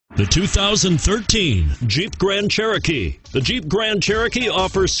The 2013 Jeep Grand Cherokee. The Jeep Grand Cherokee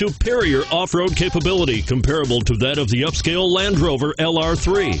offers superior off-road capability comparable to that of the upscale Land Rover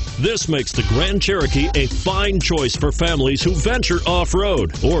LR3. This makes the Grand Cherokee a fine choice for families who venture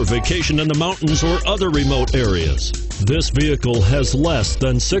off-road or vacation in the mountains or other remote areas. This vehicle has less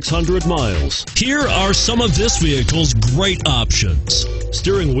than 600 miles. Here are some of this vehicle's great options: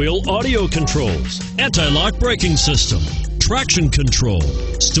 steering wheel audio controls, anti-lock braking system, traction control,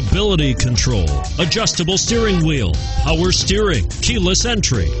 stability control, adjustable steering wheel, power steering, keyless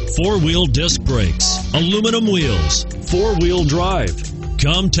entry, four-wheel disc brakes, aluminum wheels, four-wheel drive.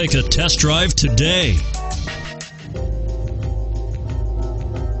 Come take a test drive today.